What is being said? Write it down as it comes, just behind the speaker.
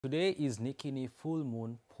Today is Nikini Full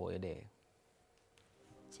Moon Poya Day.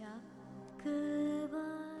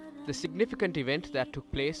 The significant event that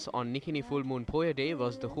took place on Nikini Full Moon Poya Day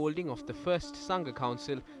was the holding of the first Sangha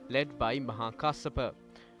Council led by Mahakassapa.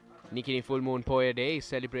 Nikini Full Moon Poya Day is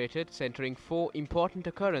celebrated centering four important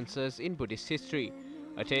occurrences in Buddhist history: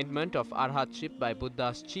 attainment of Arhatship by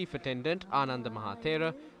Buddha's chief attendant Ananda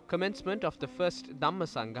Mahathera, commencement of the first Dhamma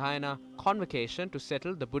Sanghayana, convocation to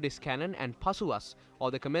settle the Buddhist canon, and Pasuvas,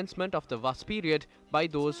 or the commencement of the Vas period by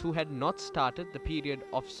those who had not started the period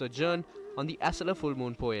of sojourn on the Asala Full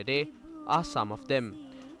Moon Poya Day, are some of them.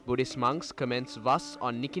 Buddhist monks commence Vas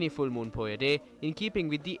on Nikini Full Moon Poya Day in keeping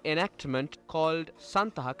with the enactment called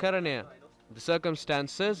Santaha Karanaya. The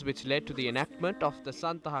circumstances which led to the enactment of the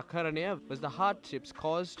Santaha Karanaya was the hardships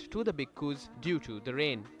caused to the bhikkhus due to the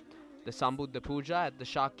rain. The Sambuddha Puja at the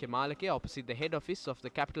Shakya Malake opposite the head office of the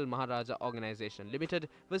Capital Maharaja Organisation Limited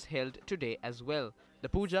was held today as well. The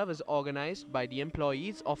puja was organised by the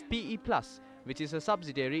employees of PE Plus, which is a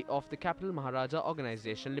subsidiary of the Capital Maharaja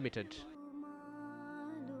Organisation Limited.